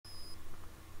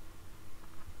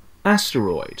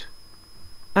asteroid,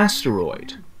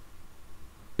 asteroid.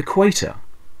 Equator,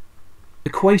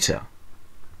 equator.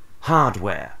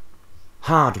 Hardware,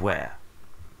 hardware.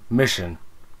 Mission,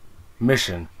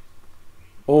 mission.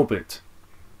 Orbit,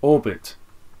 orbit.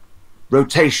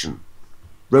 Rotation,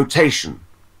 rotation.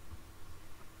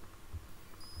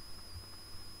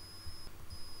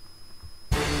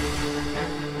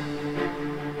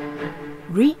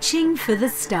 Reaching for the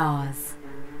stars.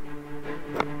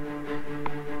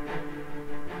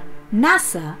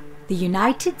 NASA, the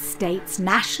United States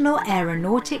National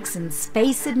Aeronautics and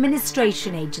Space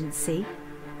Administration Agency,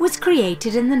 was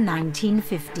created in the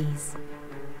 1950s.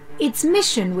 Its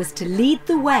mission was to lead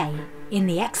the way in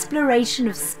the exploration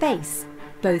of space,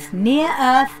 both near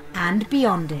Earth and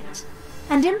beyond it,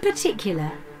 and in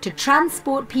particular to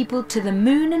transport people to the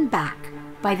moon and back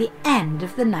by the end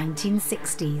of the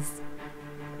 1960s.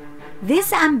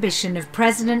 This ambition of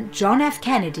President John F.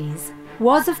 Kennedy's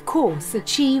was of course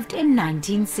achieved in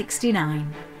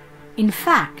 1969. In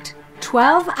fact,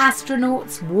 12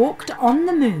 astronauts walked on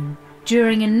the moon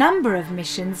during a number of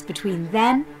missions between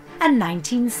then and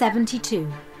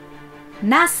 1972.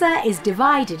 NASA is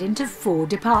divided into 4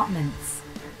 departments.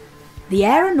 The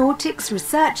Aeronautics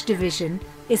Research Division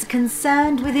is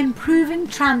concerned with improving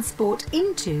transport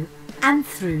into and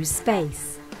through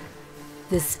space.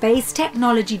 The Space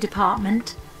Technology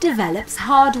Department develops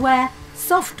hardware,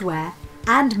 software,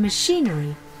 and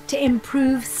machinery to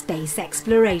improve space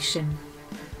exploration.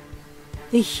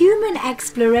 The Human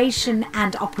Exploration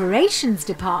and Operations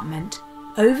Department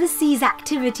oversees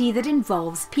activity that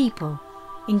involves people,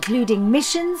 including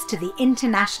missions to the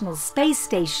International Space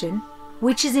Station,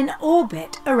 which is in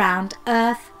orbit around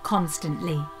Earth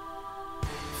constantly.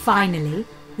 Finally,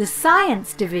 the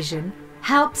Science Division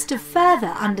helps to further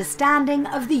understanding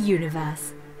of the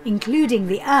universe, including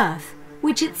the Earth,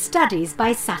 which it studies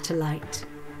by satellite.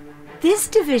 This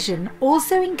division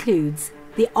also includes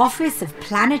the Office of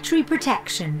Planetary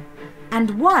Protection,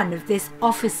 and one of this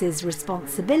office's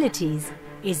responsibilities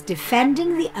is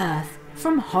defending the Earth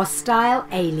from hostile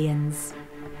aliens.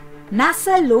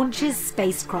 NASA launches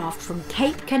spacecraft from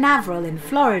Cape Canaveral in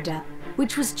Florida,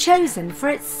 which was chosen for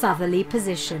its southerly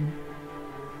position.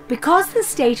 Because the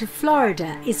state of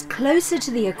Florida is closer to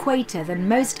the equator than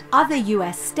most other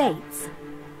US states,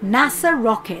 NASA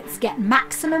rockets get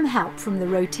maximum help from the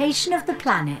rotation of the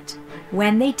planet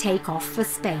when they take off for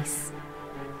space.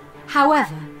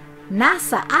 However,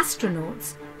 NASA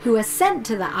astronauts who are sent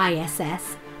to the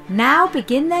ISS now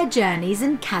begin their journeys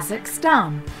in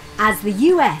Kazakhstan, as the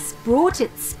US brought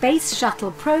its space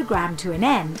shuttle program to an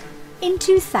end in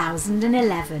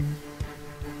 2011.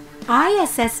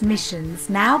 ISS missions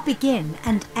now begin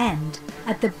and end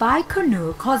at the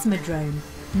Baikonur Cosmodrome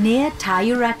near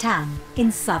Tayuratan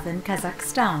in southern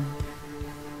Kazakhstan.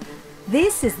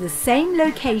 This is the same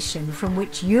location from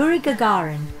which Yuri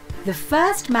Gagarin, the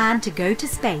first man to go to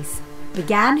space,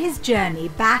 began his journey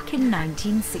back in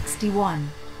 1961.